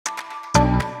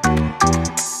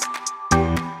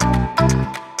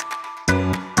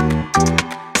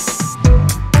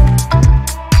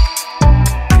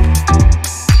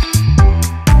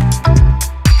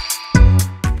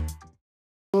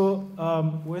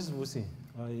where's Vusi?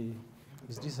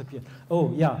 He's disappeared.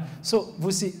 Oh, yeah. So,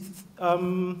 Vusi,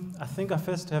 I think I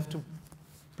first have to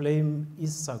blame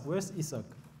𝐸𝐵𝐷. Where's 𝐸𝐵𝐷?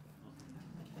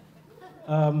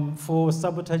 For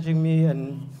sabotaging me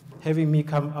and having me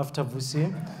come after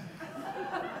Vusi.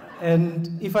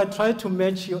 And if I try to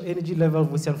match your energy level,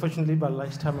 Vusi, unfortunately by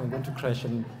lunchtime I'm going to crash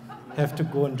and have to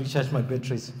go and recharge my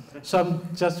batteries. So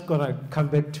I'm just going to come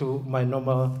back to my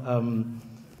normal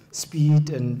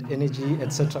speed and energy,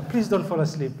 etc. Please don't fall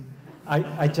asleep.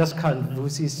 I just can't.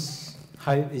 Vusi's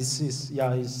high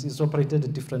is operated at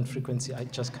a different frequency. I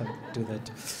just can't do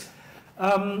that.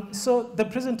 So the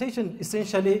presentation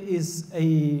essentially is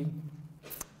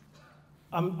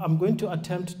I'm going to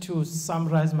attempt to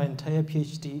summarize my entire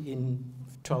PhD in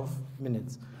 12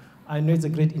 minutes. I know it's a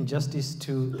great injustice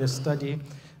to the study,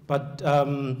 but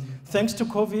thanks to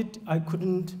COVID, I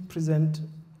couldn't present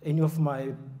any of my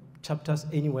chapters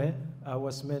anywhere. I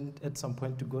was meant at some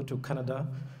point to go to Canada.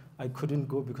 I couldn't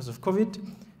go because of COVID.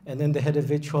 And then they had a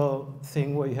virtual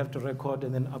thing where you have to record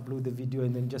and then upload the video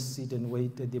and then just sit and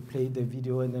wait. They play the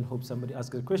video and then hope somebody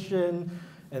asks a question.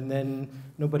 And then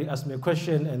nobody asked me a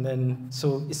question. And then,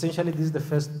 so essentially this is the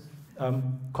first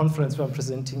conference where I'm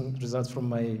presenting results from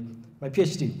my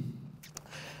PhD.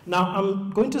 Now,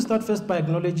 I'm going to start first by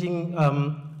acknowledging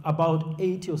about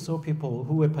 80 or so people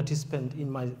who were participants in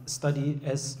my study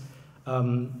as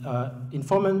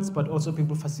informants, but also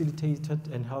people facilitated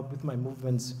and helped with my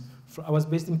movements. I was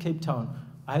based in Cape Town.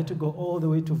 I had to go all the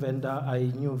way to Venda.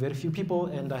 I knew very few people,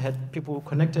 and I had people who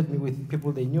connected me with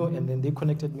people they knew, and then they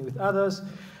connected me with others,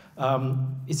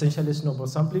 essentially snowball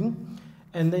sampling.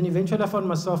 And then eventually I found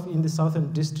myself in the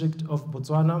southern district of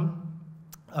Botswana.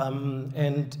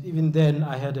 And even then,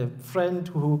 I had a friend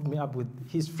who hooked me up with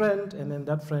his friend, and then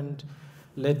that friend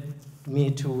led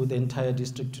me to the entire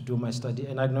district to do my study,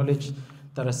 and I acknowledge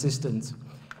that assistance.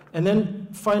 And then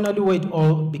finally, where it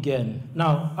all began.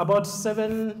 Now, about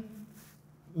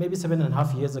maybe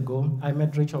 7.5 years ago, I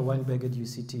met Rachel Weinberg at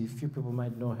UCT. A few people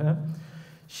might know her.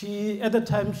 At the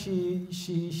time, she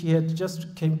had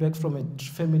just came back from a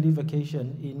family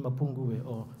vacation in Mapungubwe,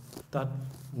 or that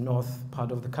north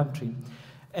part of the country.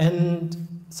 And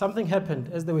something happened.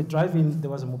 As they were driving, there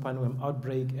was a Mopanowem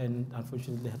outbreak, and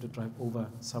unfortunately had to drive over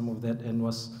some of that, and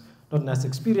was not a nice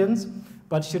experience.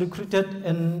 But she recruited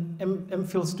an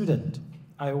MPhil student.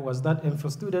 I was that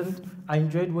MPhil student. I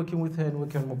enjoyed working with her and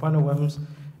working on Mopanowems,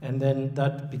 and then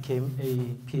that became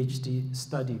a PhD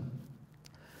study.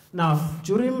 Now,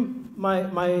 during my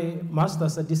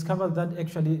master's, I discovered that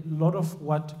actually a lot of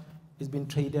what is being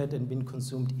traded and being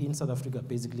consumed in South Africa,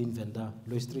 basically in Venda,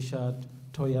 Louis Trichardt,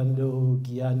 Thohoyandou,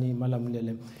 Giyani,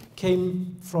 Malamulele,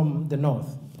 came from the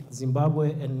north,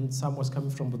 Zimbabwe, and some was coming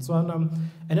from Botswana.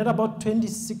 And at about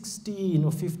 2016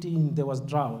 or 15, there was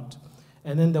drought.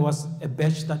 And then there was a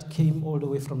batch that came all the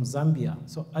way from Zambia.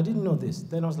 So I didn't know this.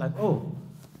 Then I was like, oh,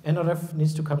 NRF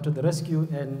needs to come to the rescue,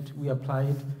 and we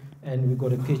applied, and we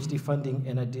got a PhD funding,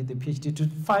 and I did the PhD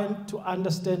to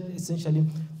understand essentially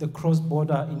the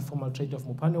cross-border informal trade of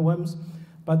Mopanowems.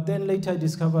 But then later I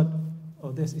discovered,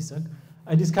 oh, there's Isaac.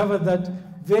 I discovered that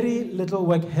very little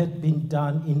work had been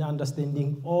done in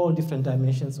understanding all different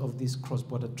dimensions of this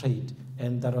cross-border trade,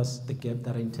 and that was the gap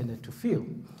that I intended to fill.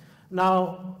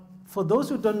 Now, for those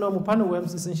who don't know, Mopanowems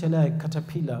is essentially a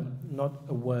caterpillar, not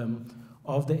a worm,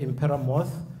 of the emperor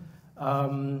moth.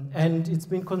 And it's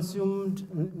been consumed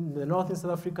in the north in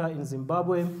South Africa, in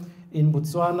Zimbabwe, in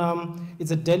Botswana.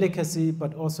 It's a delicacy,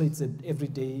 but also it's an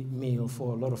everyday meal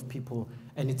for a lot of people.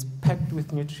 And it's packed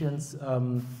with nutrients,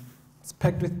 it's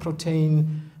packed with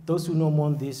protein. Those who know more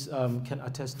on this can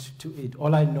attest to it.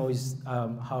 All I know is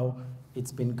how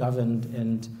it's been governed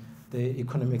and the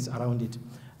economics around it.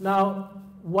 Now,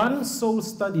 one sole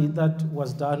study that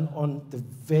was done on the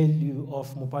value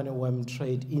of Mopanowem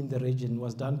trade in the region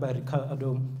was done by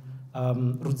Rudzani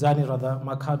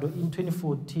Makhado in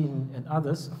 2014 and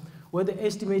others, where they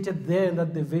estimated then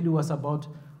that the value was about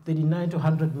 39 to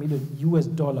 100 million US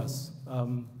dollars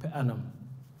per annum.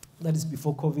 That is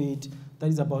before COVID. That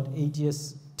is about 8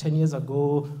 years, 10 years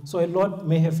ago. So a lot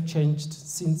may have changed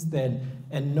since then,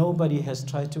 and nobody has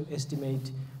tried to estimate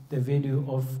the value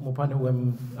of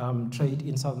Mopanowem trade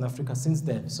in Southern Africa since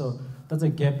then. So that's a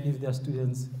gap if there are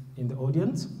students in the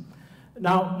audience.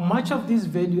 Now, much of this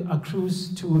value accrues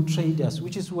to traders,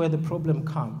 which is where the problem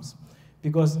comes,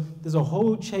 because there's a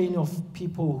whole chain of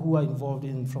people who are involved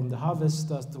in, from the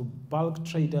harvesters to bulk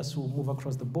traders who move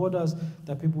across the borders,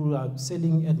 there are people who are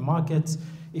selling at markets.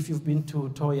 If you've been to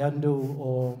Thohoyandou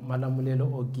or Malamulele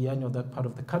or Giyani or that part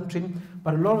of the country,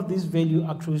 but a lot of this value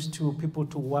accrues to people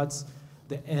towards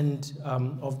the end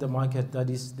of the market, that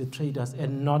is the traders,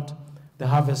 and not the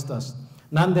harvesters.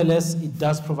 Nonetheless, it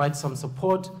does provide some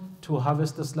support to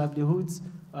harvesters' livelihoods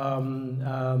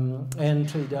and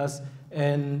traders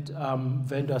and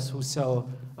vendors who sell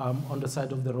on the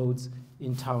side of the roads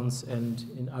in towns and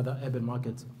in other urban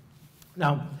markets.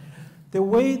 Now, the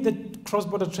way that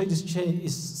cross-border trade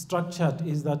is structured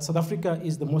is that South Africa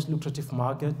is the most lucrative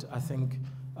market, I think,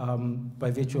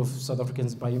 by virtue of South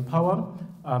Africans' buying power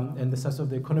and the size of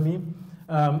the economy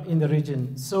in the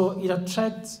region. So it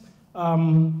attracts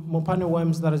mopane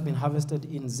worms that has been harvested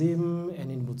in Zim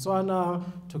and in Botswana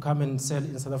to come and sell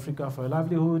in South Africa for a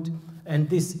livelihood, and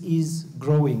this is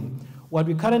growing. What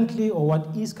is currently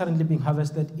being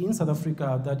harvested in South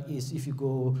Africa, that is, if you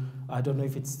go, I don't know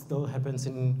if it still happens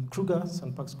in Kruger,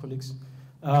 St. Park's colleagues,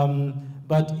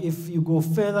 but if you go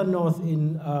further north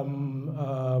in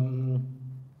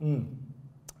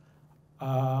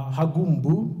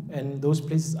Hagumbu and those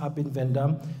places up in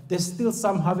Venda, there's still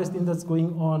some harvesting that's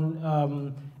going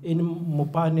on in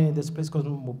Mopane. There's a place called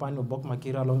Mopane or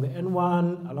𝐆𝐴𝐵𝐾𝐞 along the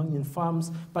N1, along in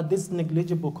farms, but this is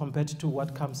negligible compared to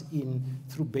what comes in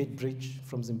through Beitbridge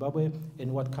from Zimbabwe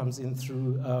and what comes in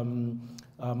through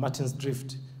Martin's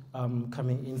Drift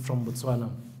coming in from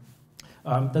Botswana.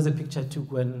 There's a picture I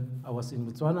took when I was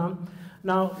in Botswana.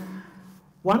 Now,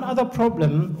 one other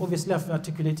problem, obviously I've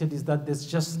articulated, is that there's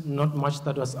just not much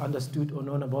that was understood or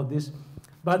known about this,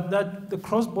 but that the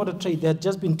cross-border trade, there had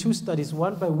just been two studies,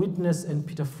 one by Witness and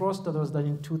Peter Frost that was done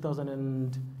in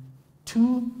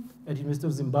 2002 at the University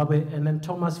of Zimbabwe, and then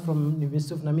Thomas from the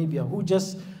University of Namibia, who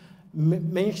just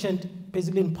mentioned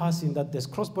basically in passing that there's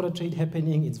cross-border trade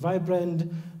happening, it's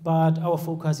vibrant, but our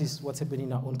focus is what's happening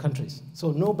in our own countries.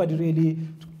 So nobody really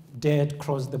dared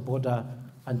cross the border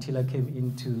until I came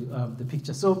into the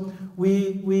picture. So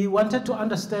we wanted to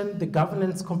understand the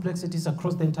governance complexities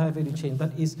across the entire value chain.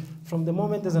 That is, from the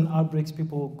moment there's an outbreak,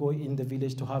 people go in the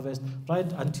village to harvest,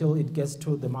 right until it gets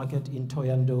to the market in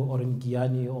Thohoyandou or in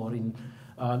Giyani or in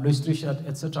Louis Trichardt,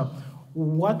 etc.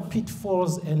 What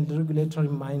pitfalls and regulatory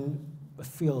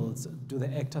minefields do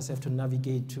the actors have to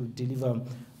navigate to deliver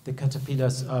the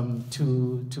caterpillars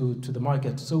to the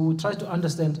market? So we try to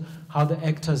understand how the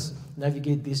actors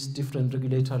navigate these different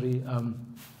regulatory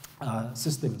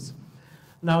systems.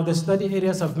 Now, the study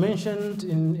areas I've mentioned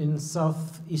in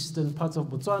southeastern parts of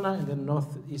Botswana and the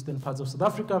northeastern parts of South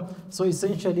Africa. So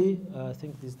essentially, I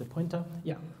think this is the pointer.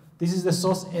 Yeah, this is the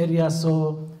source area.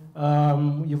 So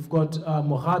you've got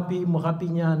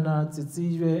Morapinyana,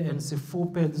 𝐷𝐨𝐿𝐵𝐿, and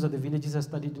Sefupe. These are the villages I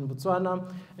studied in Botswana.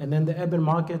 And then the urban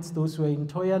markets, those were in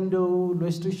Thohoyandou,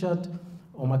 Louis Trichardt,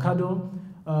 or Makado,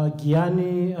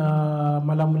 Giyani,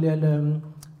 Malamulele.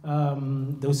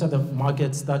 Those are the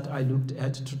markets that I looked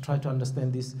at to try to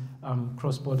understand this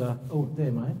cross-border. Oh, there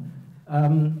am I.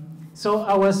 So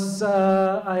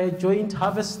I joined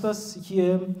harvesters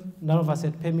here. None of us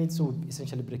had permits, so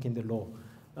essentially breaking the law.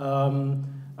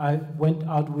 I went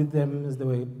out with them as they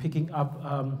were picking up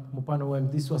mopane worm.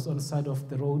 This was on the side of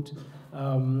the road.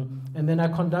 And then I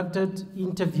conducted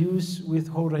interviews with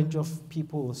a whole range of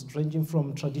people, ranging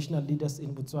from traditional leaders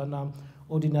in Botswana,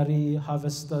 ordinary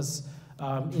harvesters.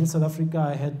 In South Africa,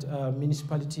 I had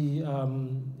municipality,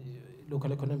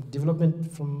 local economic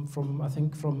development from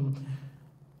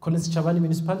Collins Chavani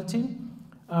municipality,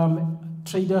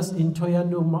 traders in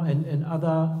Thohoyandou and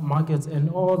other markets, and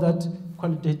all that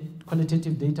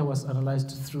qualitative data was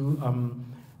analyzed through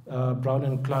Brown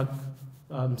and Clark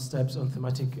steps on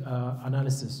thematic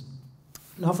analysis.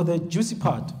 Now for the juicy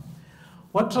part.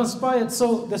 What transpired,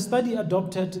 so the study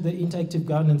adopted the interactive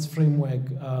governance framework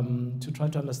to try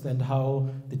to understand how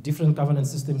the different governance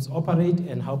systems operate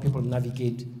and how people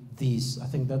navigate these. I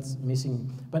think that's missing.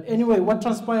 But anyway, what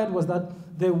transpired was that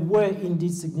there were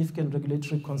indeed significant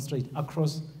regulatory constraints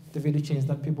across the value chains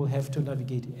that people have to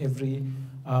navigate every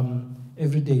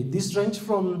day. This range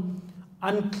from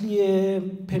unclear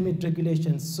permit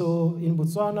regulations. So in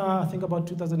Botswana, I think about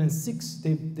 2006,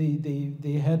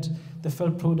 they had the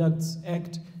Fair Products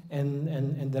Act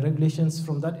and the regulations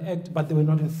from that act, but they were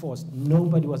not enforced.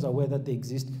 Nobody was aware that they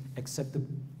exist except the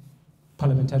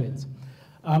parliamentarians.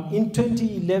 In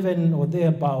 2011 or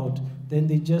thereabout, then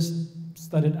they just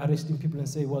started arresting people and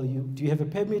say, well, do you have a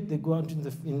permit? They go out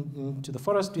into the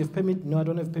forest, do you have a permit? No, I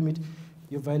don't have a permit.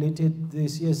 You violated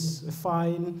this, yes, a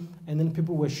fine, and then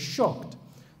people were shocked.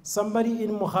 Somebody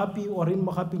in Mohapi or in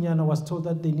Mohapinyana was told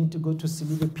that they need to go to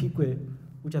𝐷𝐨𝐵𝐿𝐵𝐿,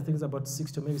 which I think is about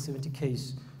 60 or maybe 70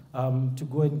 km, to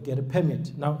go and get a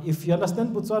permit. Now, if you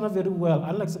understand Botswana very well,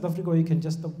 unlike South Africa where you can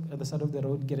just stop at the side of the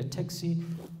road, get a taxi,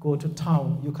 go to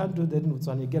town, you can't do that in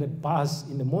Botswana. You get a bus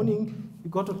in the morning, you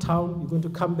go to town, you're going to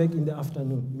come back in the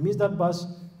afternoon. You miss that bus,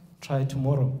 try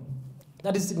tomorrow.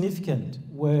 That is significant,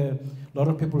 where a lot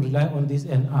of people rely on this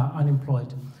and are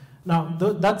unemployed. Now,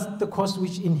 that's the cost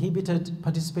which inhibited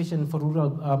participation for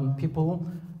rural people,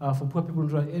 for poor people in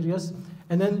rural areas.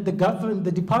 And then the government,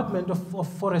 the Department of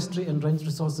Forestry and Range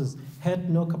Resources had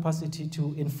no capacity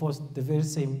to enforce the very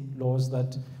same laws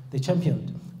that they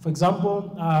championed. For example,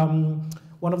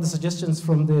 one of the suggestions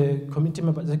from the committee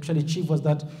members, actually chief, was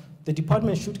that the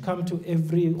department should come to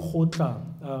every khotla,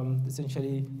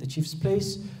 essentially the chief's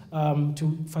place,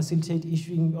 to facilitate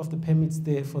issuing of the permits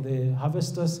there for the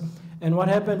harvesters. And what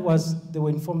happened was they were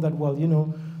informed that, well, you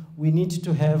know, we need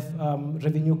to have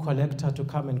revenue collector to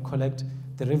come and collect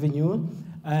the revenue,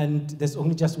 and there's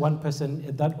only just one person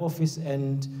at that office,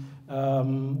 and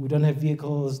we don't have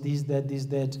vehicles, this,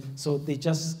 that, so they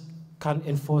just can't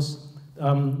enforce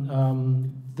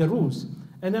the rules.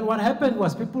 And then what happened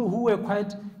was people who were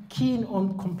quite keen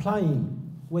on complying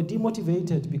were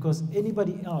demotivated because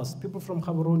anybody else, people from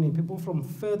Gaborone, people from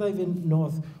further even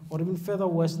north or even further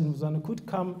west in Botswana could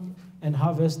come and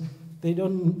harvest. They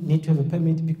don't need to have a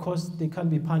permit because they can't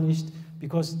be punished,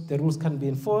 because the rules can't be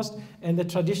enforced. And the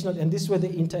traditional, and this is where the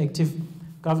interactive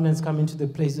governance come into the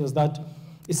place, was that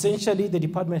essentially the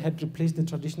department had replaced the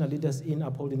traditional leaders in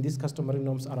upholding these customary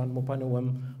norms around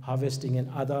Mopanewem, harvesting and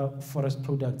other forest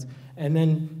products. And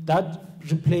then that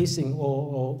replacing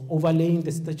or overlaying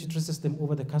the statutory system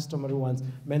over the customary ones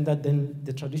meant that then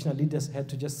the traditional leaders had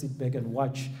to just sit back and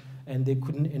watch, and they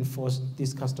couldn't enforce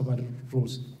these customary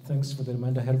rules. Thanks for the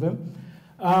reminder, Hervé.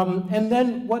 And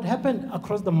then what happened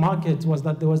across the market was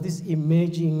that there was this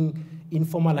emerging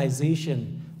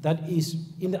informalization that is,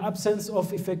 in the absence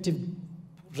of effective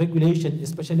regulation,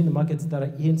 especially in the markets that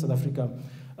are here in South Africa,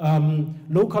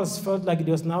 locals felt like it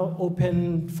was now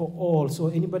open for all. So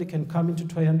anybody can come into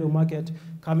Thohoyandou market,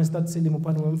 come and start selling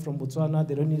Mopanewem from Botswana.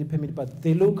 They don't need a permit, but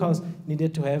the locals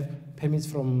needed to have permits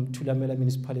from Thulamela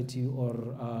municipality or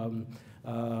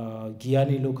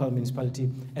Giyani local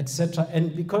municipality, etc.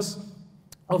 And because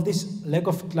of this lack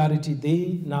of clarity,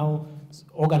 they now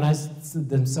organized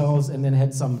themselves and then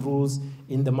had some rules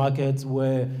in the markets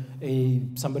where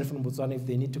somebody from Botswana, if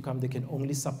they need to come, they can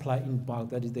only supply in bulk.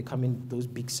 That is, they come in those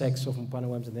big sacks of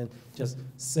Mopanewems and then just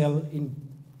sell in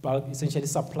bulk, essentially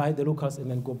supply the locals and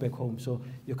then go back home. So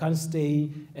you can't stay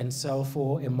and sell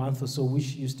for a month or so,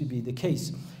 which used to be the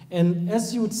case. And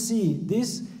as you would see,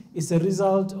 this is a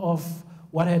result of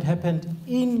what had happened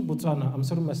in Botswana. I'm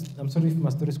sorry if my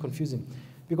story is confusing,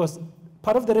 because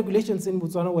part of the regulations in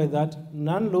Botswana were that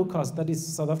non-locals, that is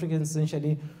South Africans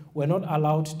essentially, were not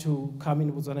allowed to come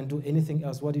in Botswana and do anything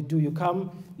else. What you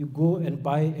come, you go and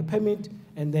buy a permit,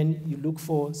 and then you look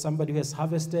for somebody who has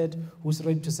harvested, who's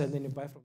ready to sell, then you buy from